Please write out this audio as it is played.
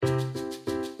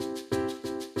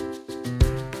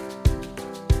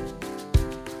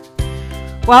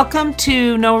Welcome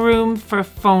to No Room for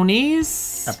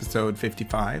Phonies. Episode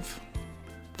 55.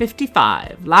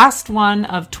 55. Last one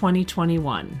of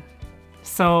 2021.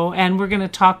 And we're going to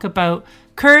talk about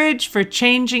courage for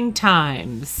changing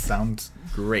times. Sounds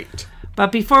great.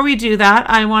 But before we do that,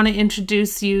 I want to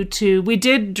introduce you to... We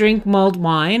did drink mulled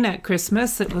wine at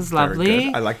Christmas. It was lovely. Very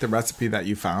good. I like the recipe that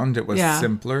you found. It was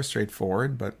simpler,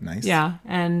 straightforward, but nice. Yeah,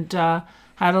 and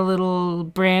had a little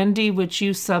brandy, which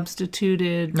you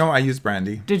substituted. No, I used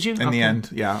brandy. Did you? In the end,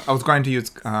 yeah. I was going to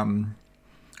use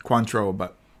Cointreau,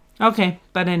 but... Okay,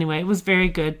 but anyway, it was very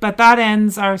good. But that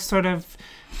ends our sort of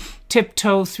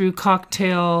tiptoe through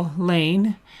cocktail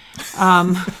lane.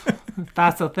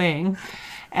 That's a thing.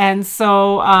 And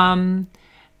so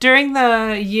during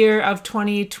the year of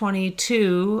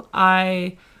 2022,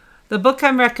 the book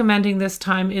I'm recommending this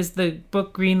time is the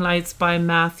book Green Lights by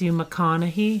Matthew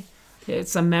McConaughey.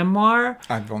 It's a memoir.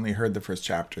 I've only heard the first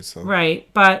chapter, so... Right,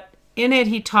 but in it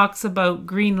he talks about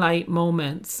green light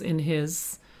moments in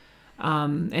his...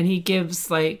 and he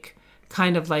gives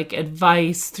kind of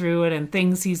advice through it and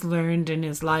things he's learned in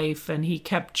his life, and he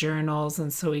kept journals,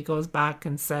 and so he goes back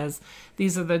and says,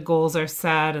 these are the goals I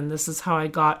set, and this is how I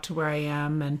got to where I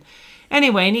am. And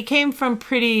anyway, and he came from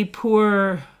pretty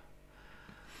poor,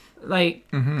 right,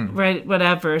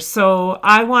 whatever. So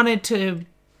I wanted to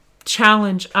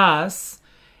challenge us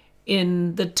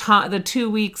in the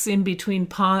 2 weeks in between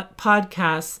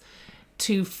podcasts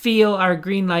to feel our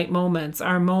green light moments,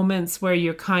 our moments where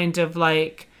you're kind of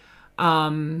I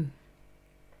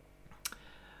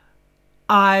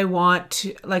want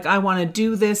to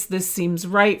do this. This seems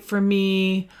right for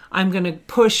me. I'm going to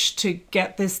push to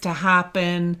get this to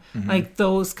happen. Mm-hmm.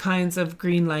 Those kinds of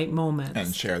green light moments.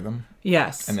 And share them.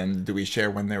 Yes. And then do we share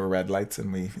when there were red lights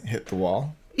and we hit the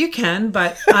wall? You can,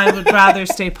 but I would rather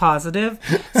stay positive.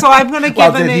 So I'm going to give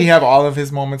Well, did he have all of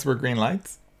his moments were green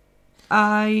lights?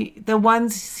 The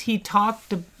ones he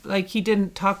talked, he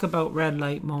didn't talk about red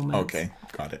light moments. Okay,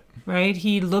 got it. Right?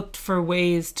 He looked for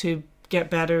ways to get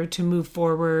better, to move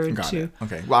forward. Got it.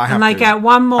 Okay. Well, at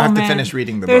one moment, I have to finish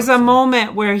reading the book. There's a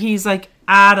moment where he's at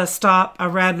a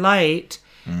red light,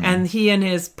 and he and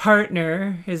his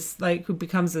partner, who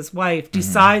becomes his wife,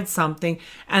 decide something,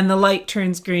 and the light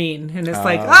turns green, and it's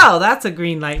that's a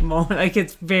green light moment.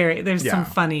 There's some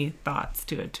funny thoughts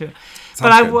to it too.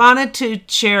 But I wanted to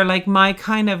share my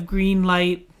kind of green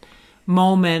light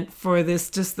moment for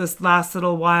this last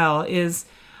little while is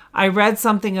I read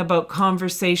something about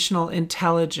conversational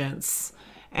intelligence,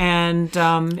 and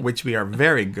which we are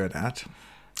very good at.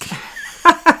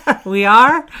 We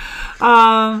are.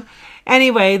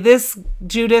 Anyway, this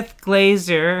Judith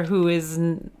Glaser, who was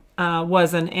an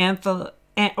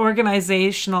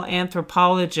organizational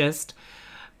anthropologist,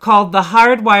 called the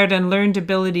hardwired and learned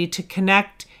ability to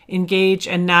connect, engage,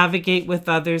 and navigate with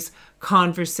others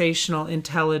conversational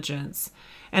intelligence.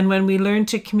 And when we learn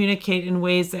to communicate in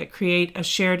ways that create a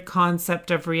shared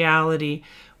concept of reality,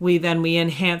 we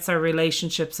enhance our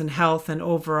relationships and health and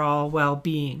overall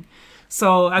well-being.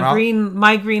 So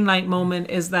my green light moment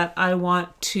is that I want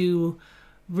to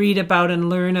read about and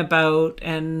learn about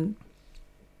and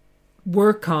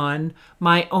work on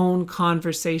my own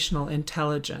conversational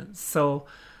intelligence. So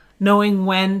knowing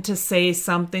when to say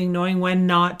something, knowing when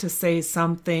not to say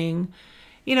something.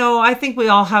 I think we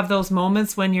all have those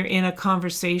moments when you're in a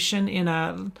conversation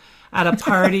at a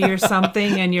party or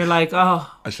something, and you're like, oh,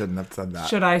 I shouldn't have said that.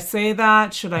 Should I say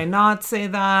that? Should I not say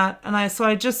that? And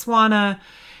I just want to,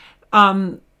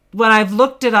 when I've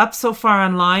looked it up so far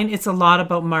online, it's a lot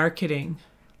about marketing,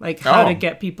 how to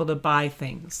get people to buy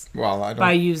things. Well,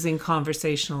 by using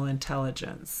conversational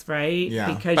intelligence, right?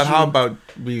 Yeah. But how about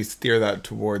we steer that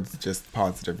towards just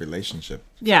positive relationship?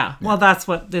 Yeah. Well, that's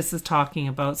what this is talking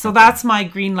about. So that's my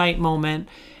green light moment.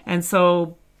 And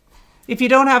so if you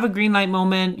don't have a green light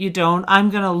moment, you don't. I'm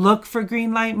going to look for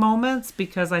green light moments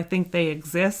because I think they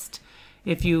exist.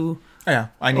 If you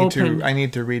I need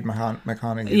to read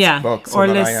McConaughey's book so or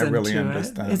that listen I really to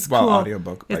understand. It. It's cool.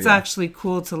 Audiobook. It's actually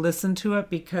cool to listen to it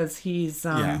because he's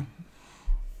So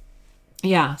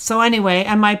anyway,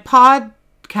 and my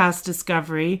podcast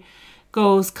discovery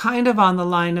goes kind of on the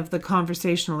line of the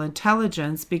conversational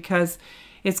intelligence because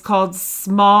it's called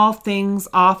Small Things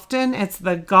Often. It's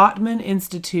the Gottman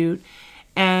Institute,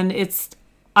 and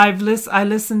I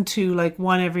listen to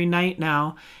one every night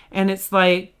now, and it's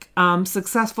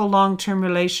successful long-term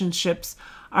relationships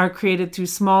are created through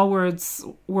small words,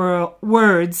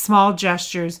 small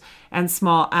gestures, and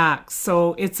small acts.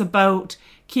 So it's about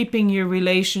keeping your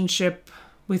relationship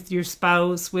with your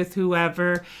spouse, with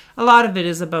whoever. A lot of it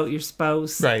is about your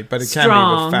spouse. Right, but it can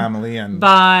be with family and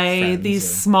by friends these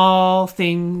or... small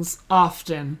things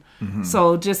often.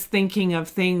 So just thinking of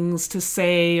things to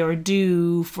say or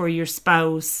do for your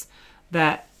spouse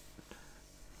that...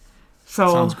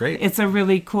 So sounds great. It's a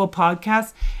really cool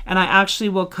podcast. And I actually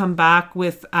will come back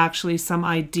with actually some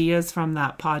ideas from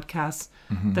that podcast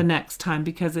the next time,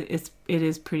 because it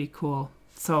is pretty cool.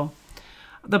 So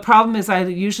the problem is I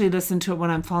usually listen to it when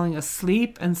I'm falling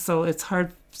asleep. And so it's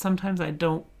hard. Sometimes I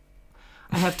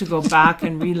have to go back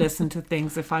and re-listen to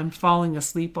things if I'm falling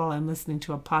asleep while I'm listening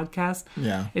to a podcast.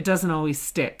 Yeah. It doesn't always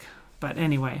stick. But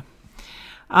anyway,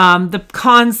 the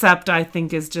concept I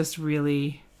think is just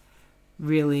really,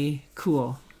 really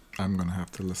cool. I'm going to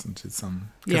have to listen to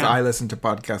some, because I listen to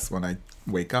podcasts when I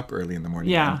wake up early in the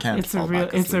morning. Yeah, and can't it's fall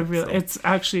back asleep, it's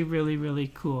actually really,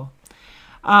 really cool.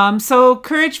 So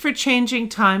Courage for Changing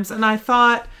Times. And I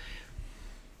thought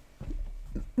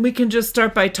we can just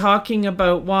start by talking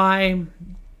about why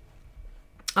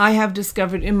I have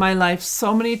discovered in my life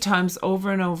so many times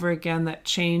over and over again that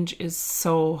change is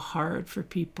so hard for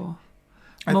people.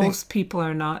 Most people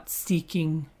are not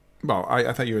seeking. Well,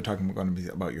 I thought you were going to be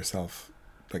about yourself.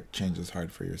 Like, change is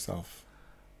hard for yourself.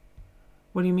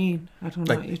 What do you mean? I don't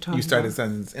know what you're talking about. You started a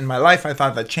sentence. In my life, I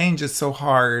thought that change is so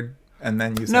hard. And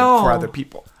then you said for other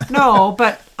people. No,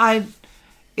 but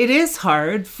it is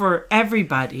hard for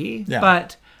everybody. Yeah.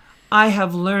 But I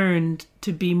have learned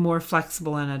to be more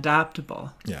flexible and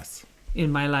adaptable. Yes.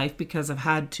 In my life because I've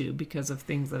had to, because of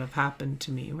things that have happened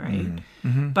to me, right?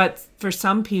 But for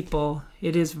some people,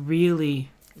 it is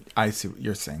really... I see what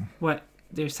you're saying. What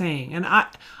they're saying. And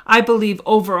I believe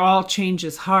overall change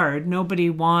is hard.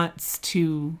 Nobody wants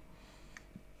to...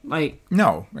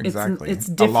 No, exactly. It's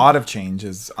a lot of change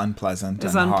is unpleasant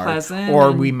and unpleasant, hard,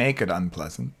 or we make it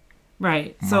unpleasant.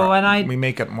 Right. We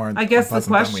make it more. I guess the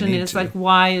question is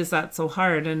why is that so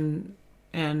hard? And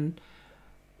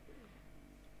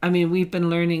I mean, we've been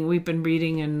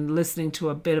reading and listening to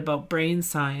a bit about brain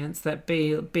science that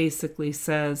basically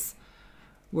says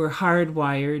we're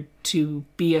hardwired to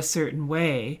be a certain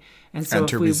way, and so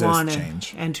if we want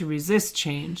to resist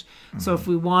change. So if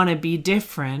we want to be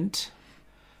different,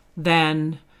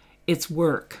 then it's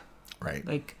work, right?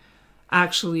 Like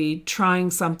actually trying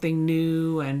something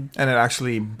new, and it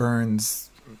actually burns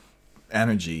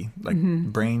energy, like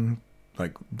brain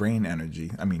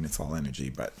energy. I mean, it's all energy,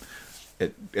 but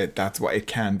that's why it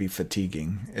can be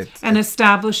fatiguing.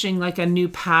 Establishing like a new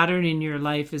pattern in your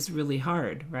life is really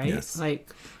hard, right? Yes.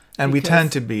 And we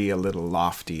tend to be a little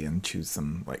lofty and choose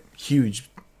some like huge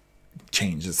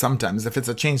changes. Sometimes if it's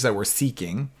a change that we're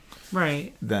seeking,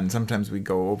 right, then sometimes we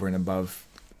go over and above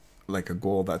like a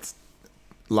goal that's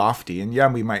lofty,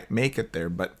 and we might make it there,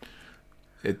 but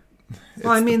the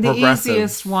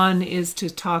easiest one is to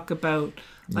talk about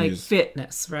like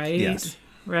fitness, right? Yes.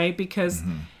 Right, because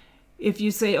if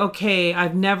you say, okay, I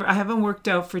haven't worked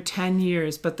out for 10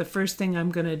 years, but the first thing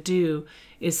I'm going to do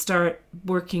is start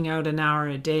working out an hour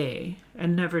a day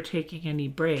and never taking any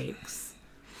breaks.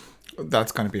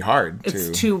 That's going to be hard.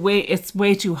 It's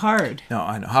way too hard. No,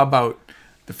 I know. How about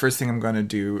the first thing I'm going to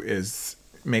do is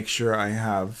make sure I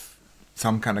have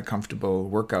some kind of comfortable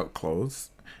workout clothes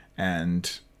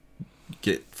and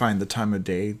find the time of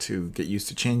day to get used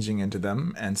to changing into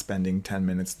them and spending 10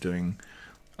 minutes doing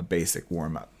a basic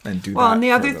warm-up and do that. Well, and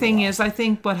the other thing is, I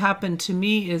think what happened to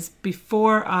me is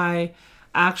before I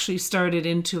actually started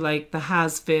into like the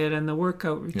HasFit and the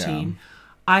workout routine,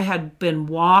 I had been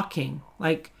walking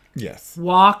like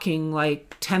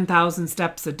 10,000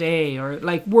 steps a day, or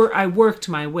like I worked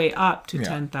my way up to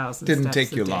 10,000 steps a day. Didn't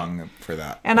take you long for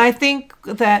that. And I think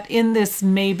that in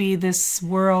this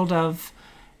world of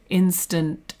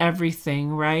instant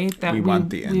everything, right? That we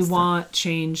want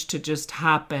change to just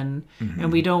happen,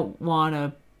 and we don't want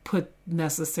to put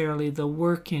necessarily the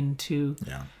work into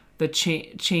the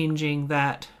changing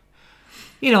that.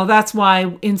 That's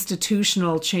why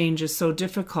institutional change is so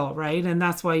difficult, right? And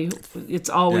that's why it's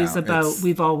always about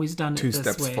we've always done it this way.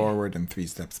 2 steps forward and 3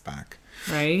 steps back.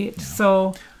 Right? Yeah.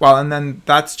 So... Well, and then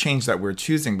that's change that we're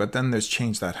choosing, but then there's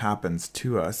change that happens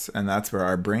to us, and that's where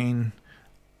our brain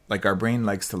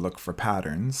likes to look for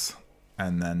patterns,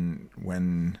 and then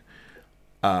when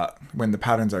the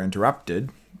patterns are interrupted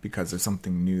because there's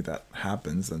something new that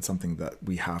happens and something that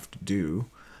we have to do,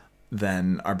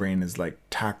 then our brain is like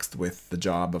taxed with the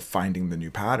job of finding the new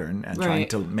pattern and trying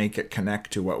to make it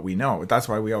connect to what we know. That's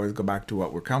why we always go back to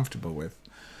what we're comfortable with,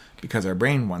 because our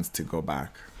brain wants to go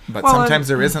back. But sometimes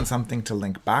there isn't something to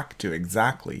link back to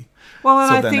exactly. Well,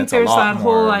 and I think there's that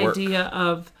whole idea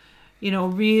of,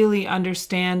 really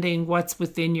understanding what's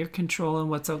within your control and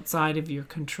what's outside of your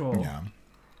control. Yeah.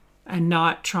 and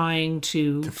not trying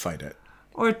to fight it.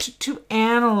 or to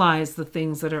analyze the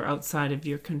things that are outside of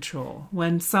your control.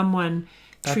 When someone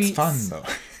treats... That's fun,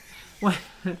 though.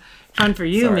 Fun for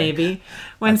you, Sorry. maybe.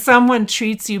 When someone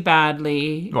treats you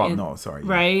badly... Well, no, sorry.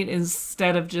 Right?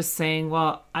 Instead of just saying,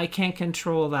 well, I can't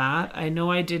control that. I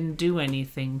know I didn't do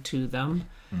anything to them.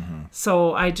 Mm-hmm.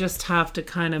 So I just have to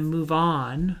kind of move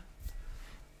on.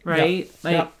 Right?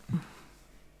 Yep.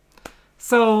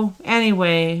 So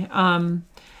anyway, and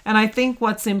I think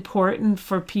what's important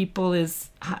for people is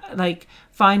like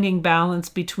finding balance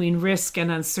between risk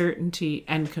and uncertainty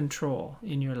and control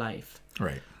in your life.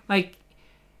 Right. Like,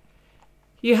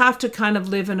 you have to kind of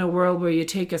live in a world where you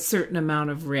take a certain amount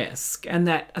of risk and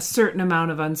that a certain amount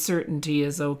of uncertainty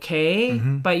is okay,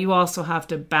 but you also have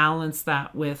to balance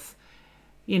that with,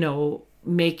 you know,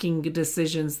 making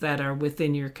decisions that are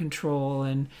within your control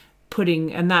and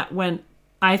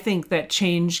I think that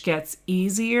change gets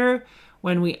easier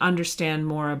when we understand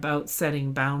more about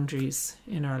setting boundaries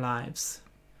in our lives.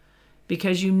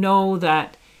 Because you know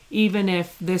that even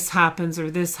if this happens or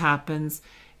this happens,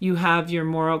 you have your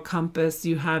moral compass,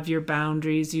 you have your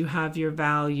boundaries, you have your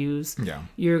values. Yeah.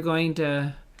 You're going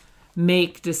to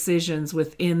make decisions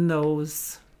within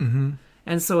those. Mm-hmm.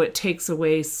 And so it takes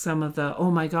away some of the,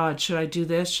 oh my God, should I do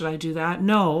this? Should I do that?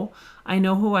 No, I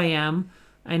know who I am.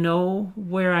 I know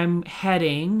where I'm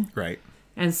heading. Right.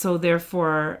 And so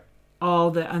therefore, all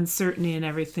the uncertainty and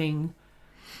everything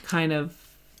kind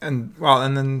of... And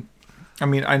then, I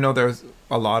mean, I know there's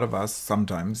a lot of us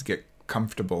sometimes get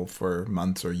comfortable for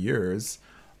months or years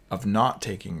of not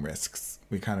taking risks.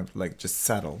 We kind of like just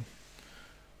settle.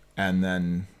 And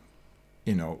then,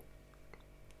 you know,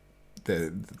 the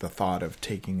thought of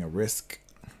taking a risk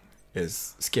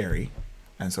is scary.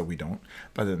 And so we don't.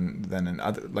 But then in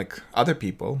other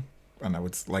people, and I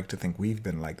would like to think we've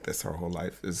been like this our whole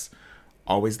life, is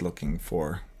always looking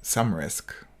for some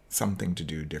risk, something to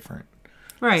do different.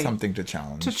 Right. Something to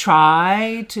challenge. To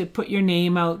try, to put your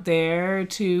name out there,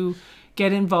 to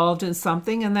get involved in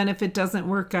something. And then if it doesn't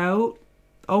work out,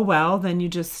 oh well, then you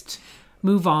just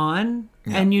move on.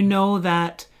 Yeah. And you know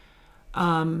that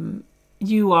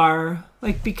you are,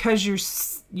 like, because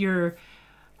you're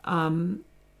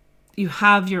you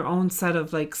have your own set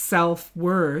of like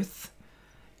self-worth.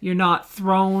 You're not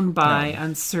thrown by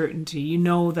uncertainty. You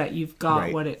know that you've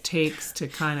got what it takes to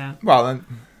kind of... Well, and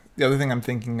the other thing I'm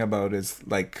thinking about is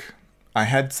like I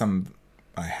have some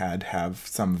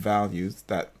values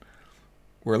that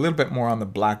were a little bit more on the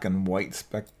black and white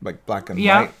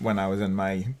white when I was in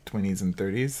my 20s and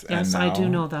 30s. Yes, and now, I do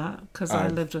know that because I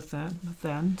lived with them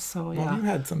then. So yeah, well, you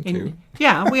had some too.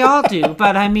 Yeah, we all do.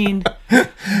 But I mean,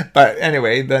 but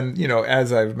anyway, then you know,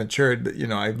 as I've matured, you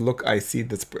know, I see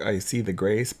the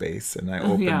gray space, and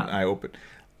I open,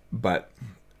 but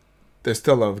there's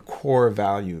still a core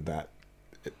value that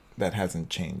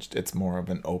hasn't changed. It's more of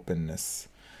an openness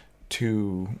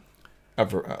to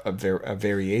a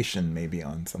variation maybe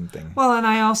on something. Well, and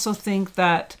I also think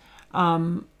that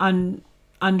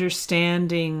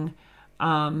understanding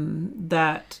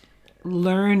that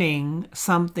learning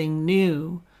something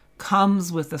new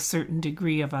comes with a certain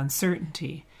degree of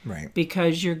uncertainty. Right.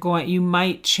 Because you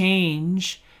might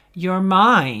change your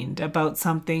mind about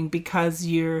something because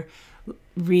you're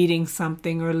reading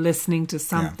something or listening to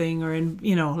something or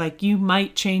you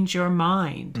might change your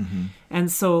mind. Mm-hmm.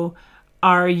 And so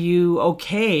are you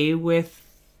okay with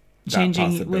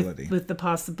changing with the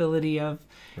possibility of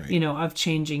of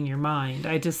changing your mind?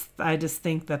 I just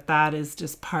think that is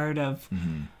just part of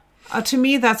to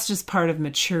me that's just part of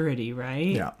maturity,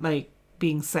 right? Yeah. Like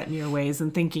being set in your ways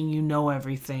and thinking you know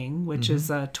everything, which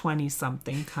is a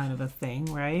 20-something kind of a thing,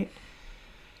 right?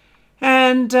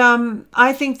 And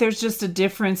I think there's just a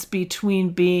difference between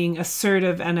being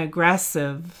assertive and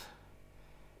aggressive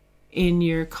in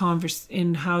your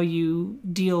in how you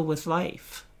deal with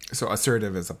life. So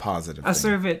assertive is a positive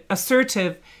thing.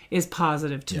 Assertive is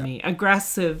positive to me.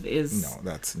 Aggressive is... No,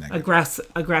 that's negative.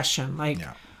 Aggression. Like,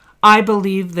 I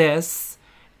believe this,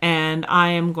 and I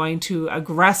am going to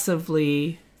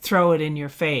aggressively throw it in your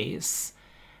face.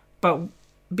 But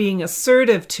being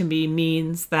assertive to me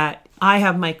means that I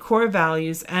have my core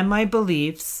values and my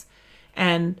beliefs,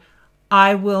 and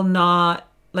I will not...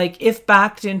 Like, if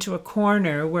backed into a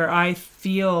corner where I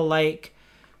feel like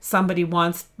somebody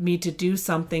wants me to do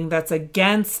something that's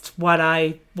against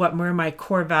where my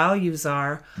core values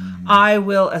are, I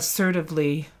will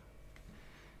assertively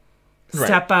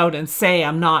step out and say,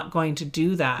 I'm not going to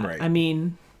do that. Right. I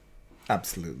mean...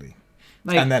 Absolutely.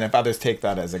 And then if others take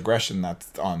that as aggression,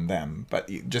 that's on them. But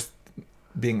just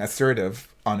being assertive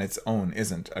on its own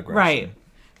isn't aggression. Right.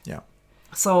 Yeah.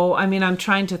 So, I mean, I'm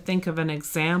trying to think of an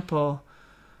example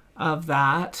of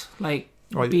that, like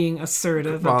Well, being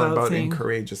assertive Well, about about things.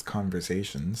 courageous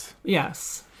conversations.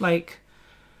 Yes, like,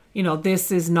 you know,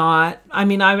 this is not, I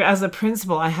mean, I, as a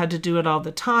principal, I had to do it all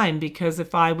the time, because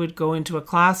if I would go into a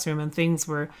classroom and things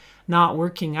were not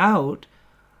working out,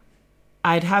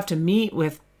 I'd have to meet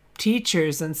with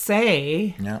teachers and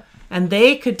say, Yeah. and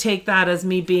they could take that as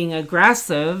me being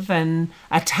aggressive and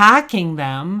attacking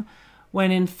them, when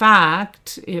in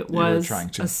fact it was trying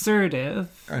to- assertive.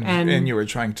 And you were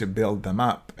trying to build them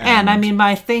up. And I mean,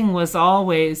 my thing was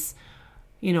always,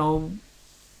 you know,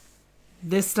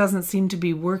 this doesn't seem to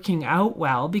be working out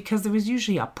well, because there was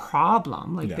usually a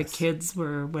problem, like the Yes. kids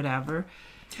were whatever.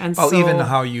 And Well, so, even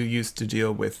how you used to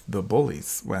deal with the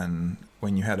bullies when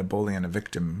you had a bully and a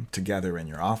victim together in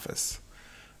your office,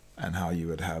 and how you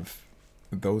would have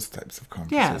those types of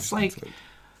conversations. yes, like,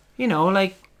 you know,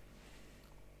 like,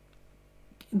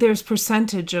 there's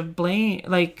percentage of blame,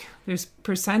 like there's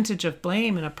percentage of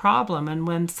blame in a problem, and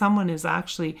when someone is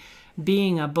actually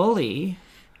being a bully,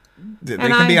 they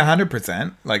and can be I-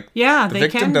 100%. Like, yeah, the they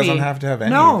victim can doesn't be. have to have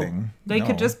No, anything. they could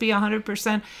No. just be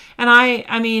 100%. And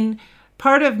I mean,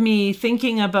 part of me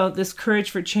thinking about this Courage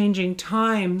for Changing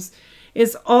Times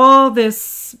is all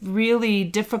this really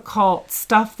difficult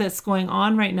stuff that's going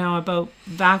on right now about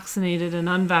vaccinated and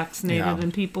unvaccinated, Yeah.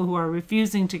 and people who are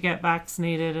refusing to get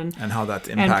vaccinated, and And how that's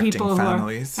and impacting people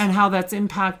families. and how that's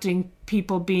impacting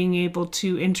people being able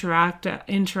to interact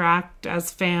as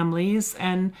families,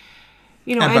 and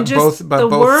you know, and just the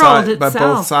world itself. But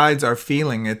both sides are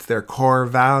feeling it's their core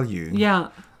value Yeah.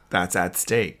 that's at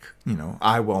stake. You know,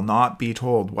 I will not be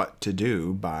told what to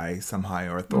do by some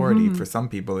higher authority. For some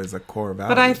people, is a core value.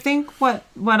 But I think what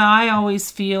I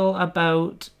always feel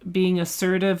about being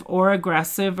assertive or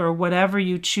aggressive, or whatever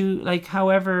you choose, like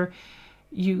however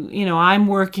you know, I'm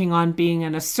working on being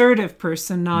an assertive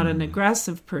person, not an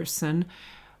aggressive person.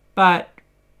 But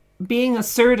being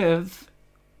assertive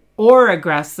or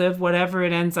aggressive, whatever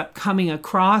it ends up coming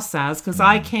across as, because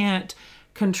I can't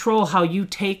control how you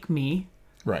take me.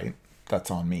 Right.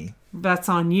 That's on me. That's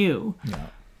on you. Yeah.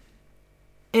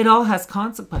 It all has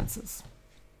consequences,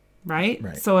 right?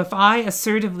 Right. So if I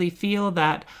assertively feel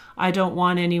that I don't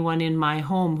want anyone in my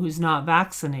home who's not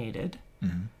vaccinated,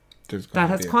 There's that gonna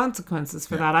has be consequences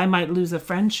for that. I might lose a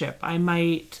friendship. I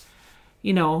might,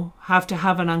 you know, have to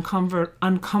have an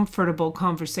uncomfortable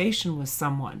conversation with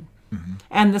someone.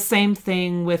 And the same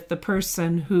thing with the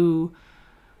person who,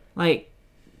 like,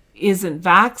 isn't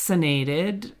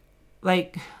vaccinated.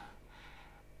 Like,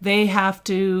 they have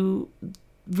to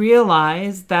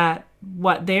realize that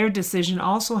what their decision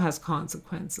also has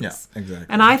consequences. Yeah, exactly.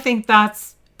 And I think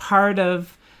that's part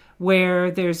of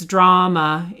where there's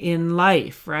drama in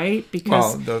life, right?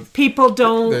 Because people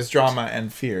don't, There's drama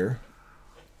and fear.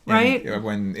 right?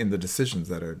 When in the decisions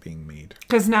that are being made.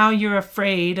 Because now you're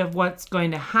afraid of what's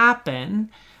going to happen.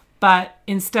 But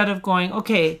instead of going,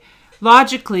 okay,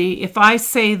 logically, if I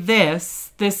say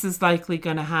this is likely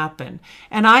going to happen.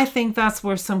 And I think that's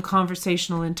where some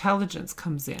conversational intelligence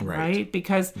comes in, right?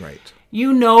 Because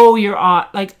you know,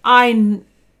 like,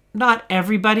 not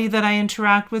everybody that I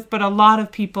interact with, but a lot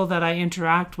of people that I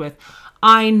interact with,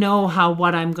 I know how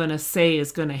what I'm going to say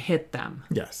is going to hit them.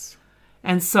 Yes.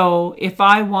 And so if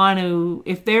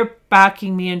they're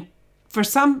backing me in,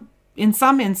 in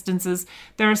some instances,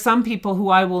 there are some people who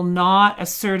I will not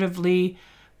assertively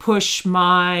push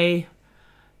my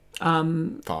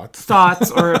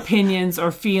thoughts or opinions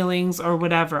or feelings or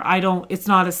whatever. It's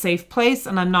not a safe place,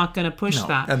 and I'm not going to push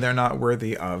that. And they're not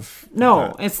worthy of No,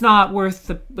 that. it's not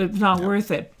worth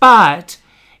worth it. But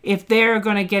if they're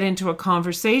going to get into a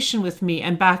conversation with me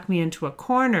and back me into a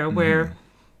corner where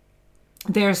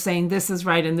they're saying this is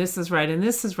right and this is right and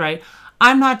this is right,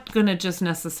 I'm not going to just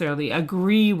necessarily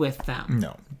agree with them.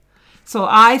 No. So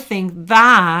I think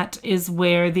that is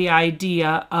where the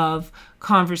idea of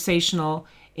conversational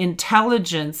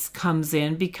intelligence comes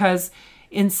in, because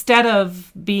instead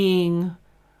of being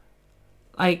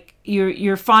like,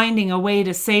 you're finding a way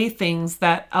to say things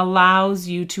that allows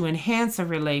you to enhance a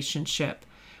relationship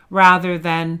rather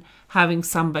than having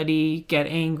somebody get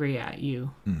angry at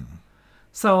you.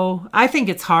 So I think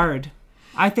it's hard.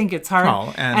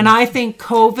 Oh, and I think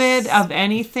COVID, of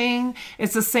anything,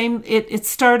 it's the same. It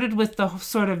started with the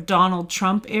sort of Donald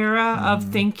Trump era of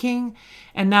thinking.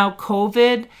 And now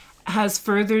COVID has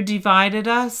further divided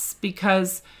us,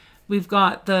 because we've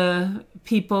got the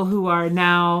people who are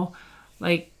now,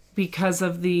 like, because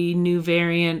of the new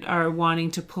variant, are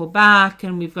wanting to pull back.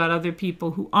 And we've got other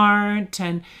people who aren't.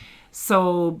 And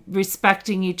so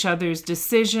respecting each other's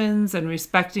decisions and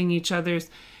respecting each other's.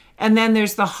 And then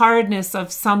there's the hardness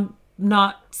of some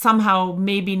not somehow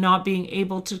maybe not being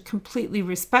able to completely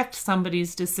respect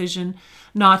somebody's decision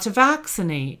not to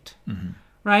vaccinate.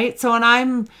 Right? So, and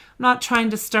I'm not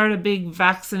trying to start a big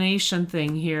vaccination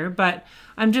thing here, but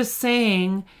I'm just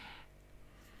saying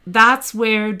that's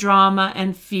where drama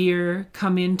and fear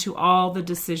come into all the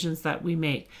decisions that we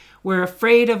make. We're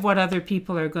afraid of what other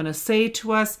people are going to say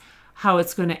to us, how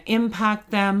it's going to impact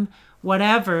them,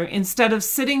 whatever, instead of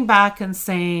sitting back and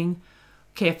saying,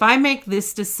 okay, if I make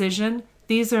this decision,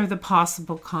 these are the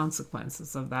possible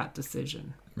consequences of that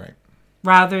decision. Right.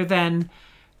 Rather than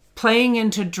playing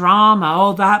into drama,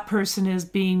 oh, that person is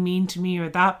being mean to me or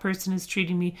that person is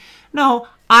treating me. No,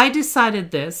 I decided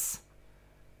this,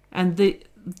 and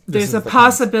there's a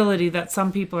possibility that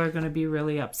some people are going to be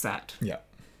really upset. Yeah.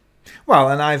 Well,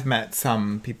 and I've met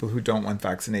some people who don't want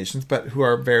vaccinations, but who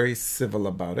are very civil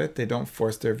about it. They don't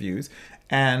force their views.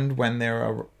 And when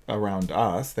they're around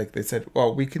us, like they said,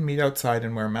 well, we can meet outside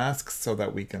and wear masks so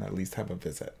that we can at least have a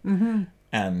visit.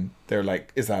 And they're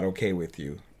like, is that okay with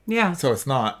you? Yeah. So it's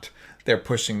not they're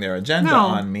pushing their agenda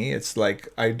on me. It's like,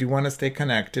 I do want to stay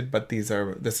connected, but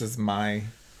this is my...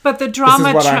 But the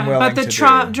drama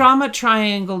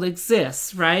triangle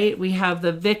exists, right? We have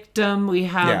the victim, we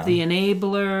have the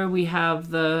enabler, we have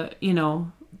the,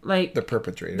 like the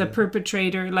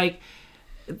perpetrator. Like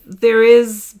there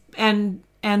is, and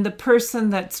the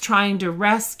person that's trying to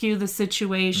rescue the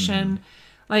situation,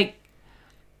 like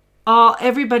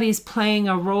everybody's playing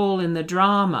a role in the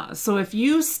drama. So if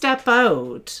you step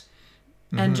out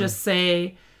and just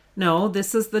say, no,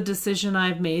 this is the decision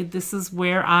I've made, this is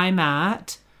where I'm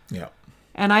at. Yeah.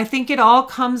 And I think it all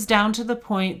comes down to the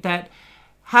point that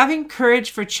having courage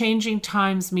for changing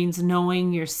times means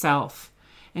knowing yourself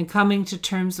and coming to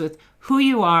terms with who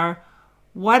you are,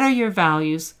 what are your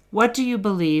values, what do you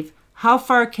believe, how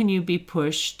far can you be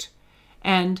pushed,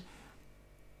 and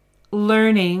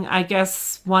learning, I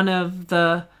guess, one of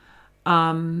the,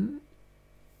 I'm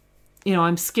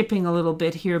skipping a little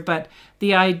bit here, but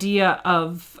the idea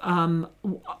of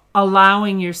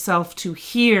allowing yourself to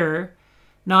hear,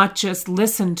 not just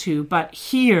listen to, but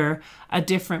hear a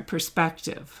different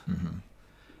perspective.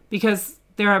 Because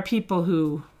there are people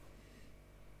who...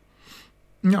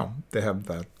 No, they have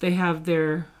that. They have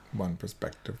their... one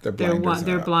perspective. Their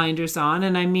blinders on.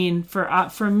 And I mean,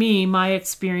 for me, my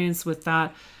experience with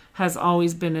that has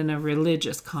always been in a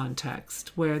religious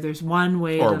context where there's one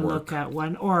way to look at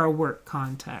one, or a work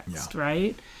context,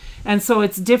 right? And so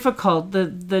it's difficult.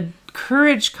 The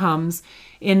courage comes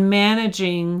in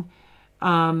managing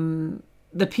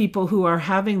the people who are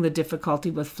having the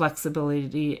difficulty with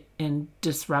flexibility and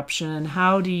disruption, and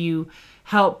how do you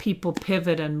help people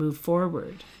pivot and move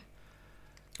forward?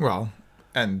 Well,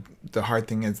 and the hard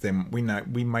thing is we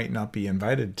might not be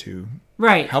invited to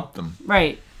help them.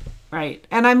 Right.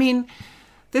 And I mean,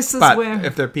 this is where...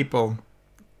 if there are people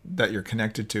that you're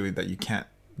connected to that you can't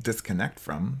disconnect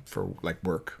from for like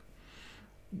work,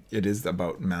 it is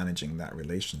about managing that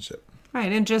relationship.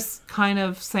 Right, and just kind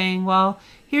of saying, well,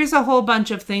 here's a whole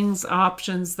bunch of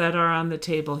options that are on the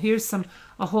table. Here's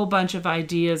a whole bunch of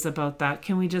ideas about that.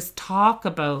 Can we just talk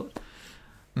about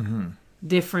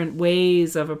different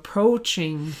ways of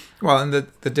approaching? Well, and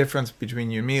the difference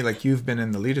between you and me, like you've been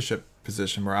in the leadership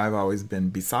position where I've always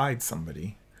been beside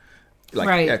somebody.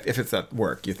 Like if it's at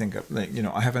work, you think of,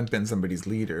 I haven't been somebody's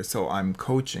leader, so I'm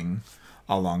coaching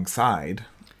alongside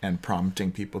and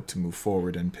prompting people to move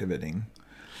forward and pivoting.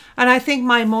 And I think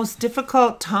my most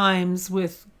difficult times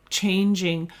with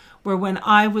changing were when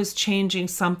I was changing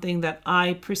something that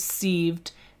I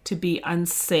perceived to be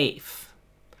unsafe.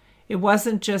 It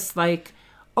wasn't just like,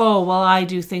 oh, well, I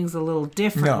do things a little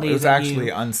differently. No, it was actually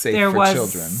unsafe for children. There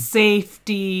was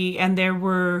safety, and there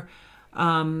were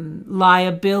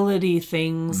liability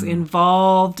things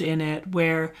involved in it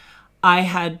where I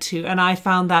had to, and I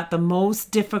found that the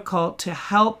most difficult to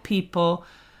help people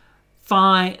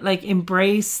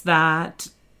embrace that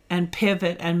and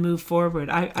pivot and move forward.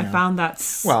 I found that...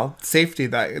 Well, safety,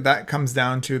 that comes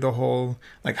down to the whole,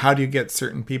 like, how do you get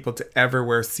certain people to ever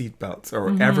wear seatbelts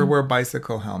or ever wear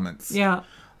bicycle helmets? Yeah.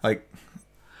 Like...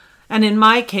 And in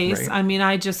my case, I mean,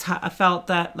 I just felt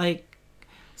that, like,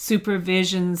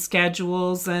 supervision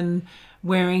schedules and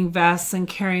wearing vests and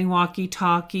carrying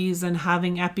walkie-talkies and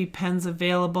having EpiPens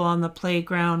available on the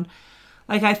playground...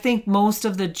 Like, I think most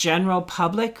of the general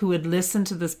public who would listen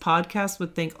to this podcast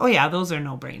would think, oh, yeah, those are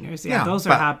no-brainers. Yeah, those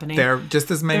are happening. There are just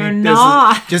as many... They're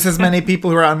not. Just as many people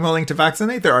who are unwilling to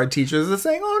vaccinate. There are teachers that are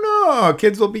saying, oh, no,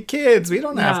 kids will be kids. We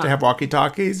don't have to have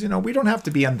walkie-talkies. We don't have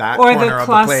to be on that corner of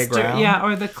the playground. Yeah,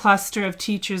 or the cluster of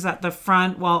teachers at the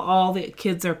front while all the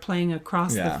kids are playing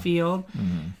across the field.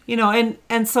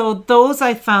 And so those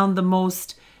I found the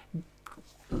most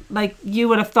like you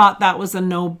would have thought that was a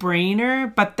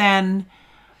no-brainer, but then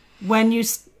when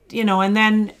and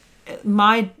then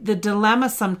the dilemma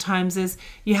sometimes is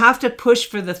you have to push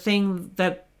for the thing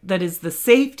that is the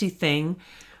safety thing,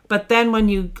 but then when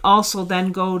you also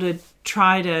then go to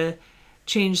try to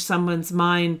change someone's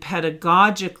mind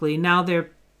pedagogically, now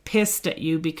they're pissed at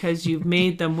you because you've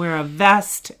made them wear a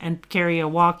vest and carry a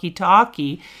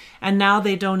walkie-talkie, and now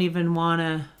they don't even want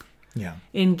to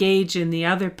engage in the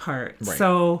other part. Right.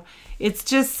 So it's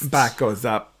just back goes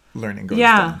up, learning goes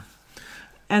down.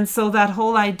 And so that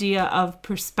whole idea of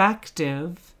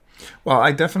perspective. Well,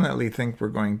 I definitely think we're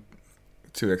going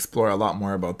to explore a lot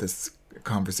more about this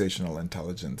conversational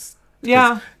intelligence.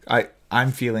 Yeah.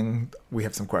 I'm feeling we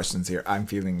have some questions here. I'm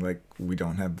feeling like we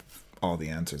don't have all the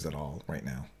answers at all right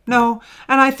now. No.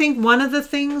 And I think one of the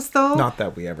things, though... Not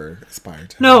that we ever aspire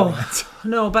to.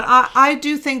 No, but I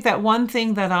do think that one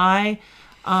thing that I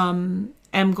am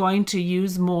going to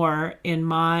use more in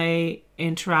my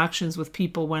interactions with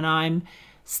people when I'm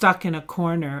stuck in a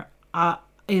corner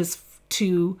is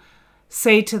to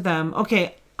say to them,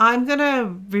 okay, I'm going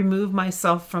to remove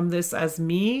myself from this as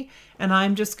me, and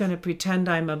I'm just going to pretend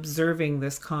I'm observing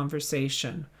this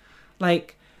conversation.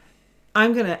 Like,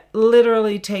 I'm going to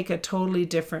literally take a totally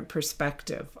different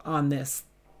perspective on this.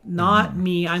 Not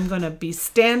me. I'm going to be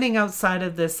standing outside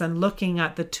of this and looking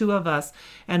at the two of us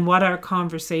and what our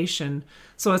conversation.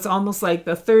 So it's almost like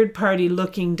the third party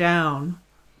looking down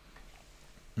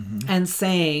and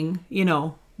saying,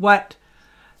 what.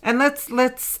 And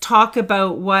let's talk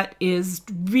about what is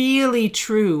really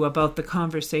true about the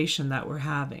conversation that we're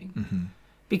having.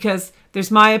 Because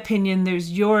there's my opinion,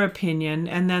 there's your opinion,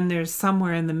 and then there's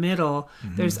somewhere in the middle,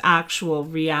 there's actual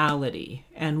reality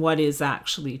and what is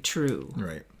actually true.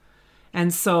 Right.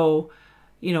 And so,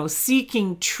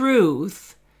 seeking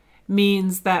truth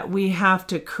means that we have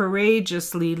to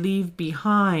courageously leave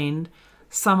behind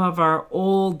some of our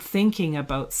old thinking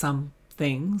about some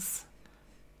things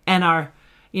and our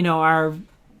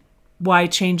why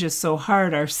change is so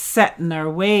hard, our set in our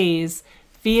ways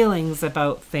feelings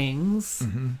about things,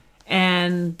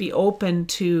 and be open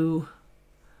to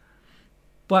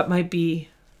what might be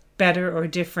better or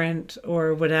different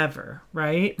or whatever,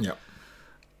 right? Yep.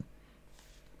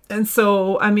 And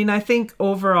so, I think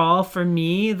overall for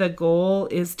me, the goal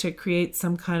is to create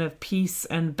some kind of peace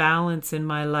and balance in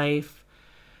my life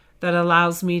that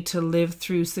allows me to live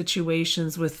through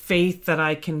situations with faith that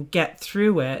I can get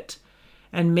through it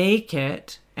and make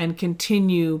it and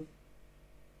continue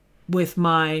with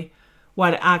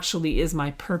what actually is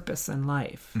my purpose in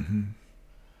life.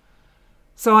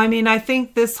 So, I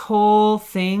think this whole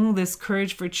thing, this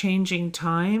courage for changing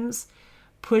times,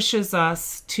 pushes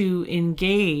us to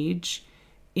engage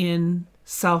in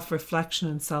self-reflection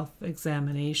and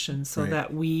self-examination so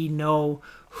that we know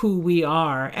who we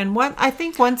are. And what I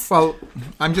think Well,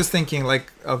 I'm just thinking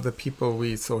like of the people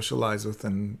we socialize with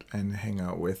and hang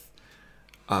out with,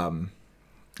 and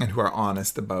who are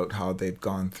honest about how they've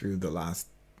gone through the last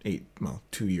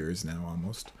 2 years now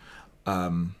almost.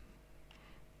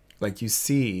 Like you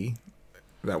see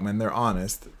that when they're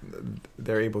honest,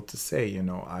 they're able to say,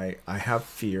 I have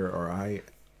fear, or I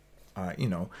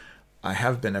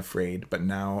have been afraid, but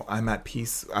now I'm at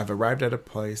peace. I've arrived at a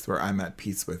place where I'm at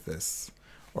peace with this,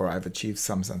 or I've achieved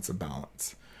some sense of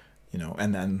balance,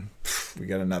 and then we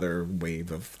get another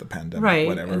wave of the pandemic,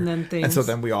 whatever. And so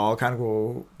then we all kind of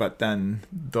go, but then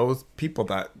those people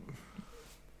that,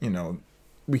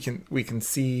 we can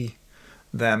see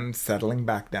them settling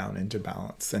back down into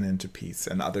balance and into peace,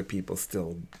 and other people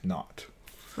still not.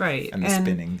 Right. And the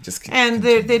spinning just and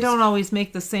they don't always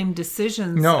make the same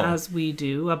decisions as we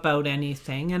do about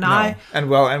anything.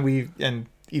 And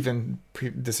even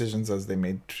decisions as they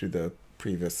made through the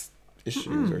previous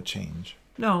issues or change.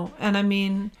 No. And I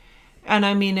mean,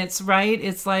 it's right.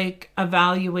 It's like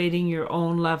evaluating your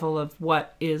own level of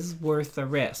what is worth the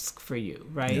risk for you,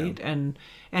 right? Yeah.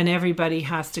 And everybody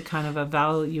has to kind of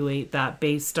evaluate that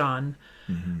based on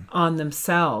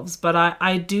themselves. But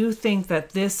I do think that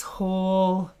this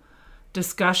whole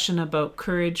discussion about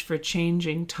courage for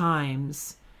changing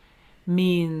times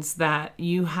means that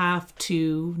you have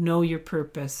to know your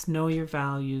purpose, know your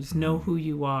values, know who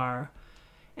you are.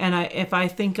 And if I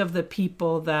think of the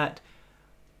people that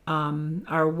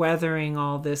are weathering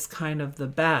all this kind of the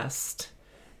best,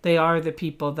 they are the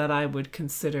people that I would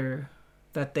consider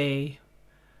that they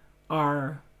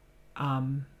are,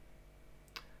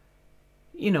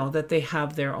 that they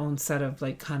have their own set of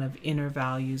like kind of inner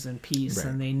values and peace,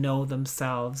 and they know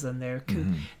themselves, and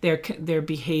their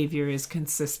behavior is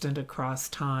consistent across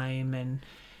time,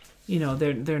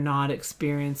 they're not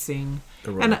experiencing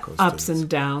The roller and coasters. ups and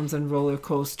downs and roller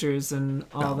coasters and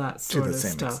all No, that to sort the of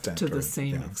same stuff extent, to the or-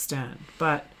 same yeah. extent.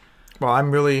 But Well,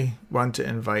 I'm really want to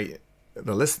invite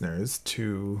the listeners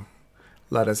to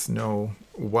let us know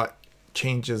what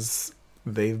changes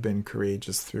they've been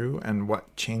courageous through and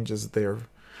what changes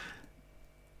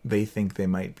they think they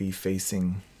might be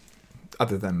facing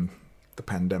other than the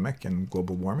pandemic and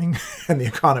global warming and the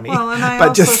economy. Well, and I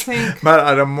also think, but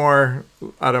at a more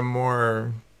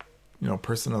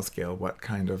personal scale, what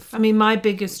kind of I mean, my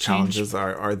biggest change, challenges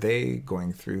are they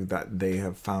going through that they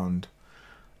have found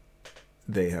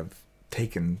they have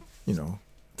taken,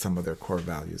 some of their core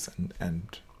values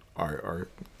and are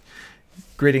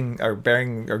getting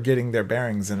their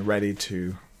bearings and ready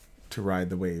to ride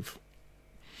the wave.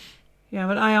 Yeah,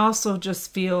 but I also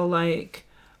just feel like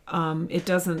it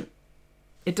doesn't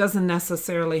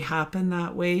necessarily happen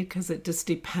that way, because it just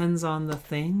depends on the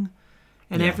thing.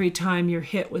 And Yeah. every time you're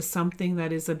hit with something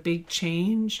that is a big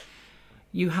change,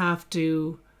 you have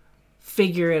to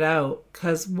figure it out,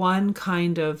 because one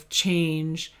kind of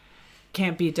change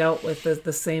can't be dealt with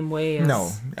the same way as,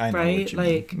 No, I know right? what you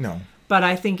Like, mean. No. but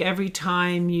I think every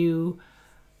time you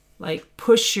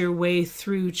push your way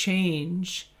through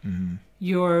change, Mm-hmm.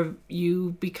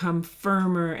 you become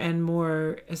firmer and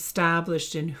more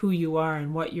established in who you are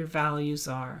and what your values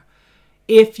are.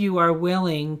 If you are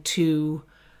willing to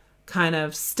kind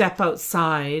of step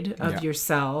outside of Yeah.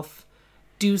 yourself,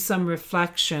 do some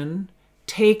reflection,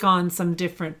 take on some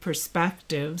different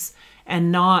perspectives,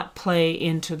 and not play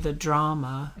into the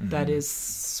drama that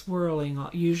is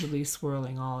usually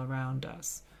swirling all around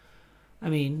us. I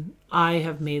mean, I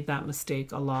have made that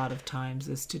mistake a lot of times,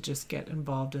 is to just get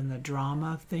involved in the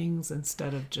drama of things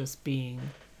instead of just being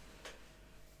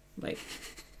like,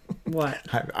 what?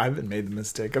 I've been made the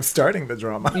mistake of starting the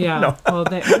drama. Yeah. No, Well,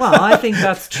 I think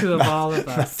that's true of all of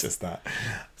not us. just that.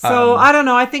 So I don't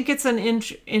know. I think it's an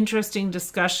interesting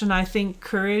discussion. I think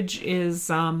courage is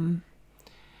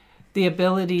the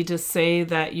ability to say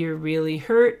that you're really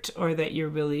hurt, or that you're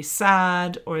really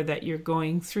sad, or that you're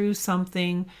going through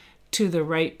something to the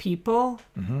right people,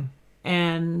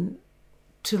 and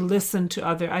to listen to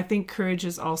other. I think courage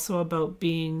is also about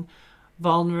being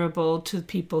vulnerable to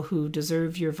people who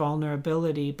deserve your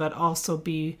vulnerability, but also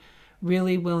be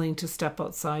really willing to step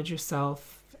outside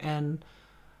yourself and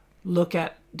look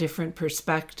at different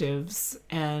perspectives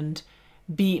and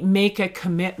make a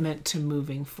commitment to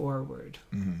moving forward.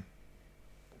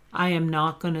 I am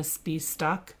not going to be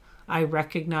stuck. I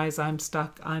recognize I'm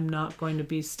stuck. I'm not going to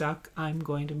be stuck. I'm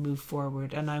going to move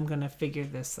forward, and I'm going to figure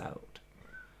this out.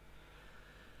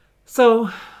 So,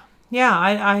 yeah,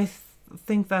 I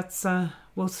think that's,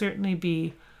 we'll certainly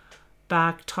be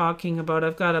back talking about.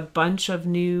 I've got a bunch of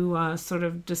new sort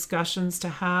of discussions to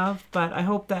have, but I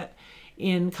hope that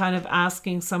in kind of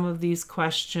asking some of these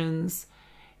questions,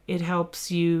 it helps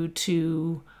you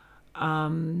to,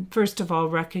 first of all,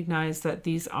 recognize that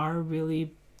these are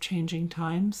really changing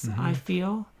times, I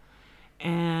feel.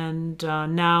 And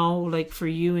now, like for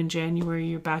you in January,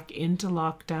 you're back into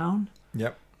lockdown,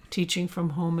 Yep. teaching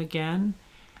from home again.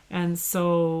 And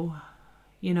so,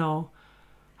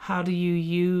 how do you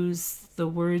use the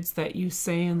words that you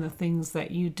say and the things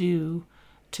that you do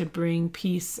to bring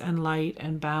peace and light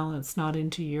and balance, not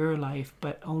into your life,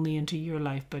 but only into your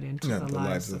life, but into the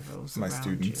lives of those my around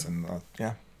students you. and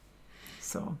yeah.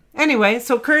 So anyway,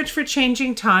 so Courage for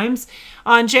Changing Times.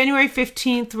 On January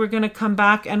 15th, we're going to come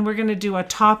back and we're going to do a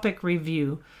topic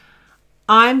review.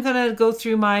 I'm going to go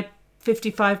through my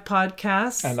 55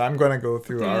 podcasts. And I'm going to go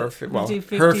through her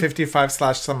 55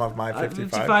 / some of my 55.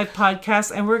 55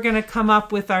 podcasts, and we're going to come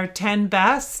up with our 10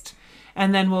 best,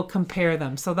 and then we'll compare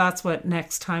them. So that's what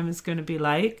next time is going to be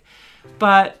like.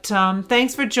 But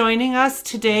thanks for joining us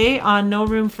today on No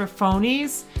Room for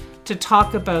Phonies to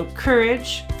talk about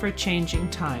courage for changing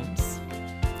times.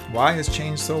 Why is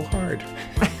change so hard?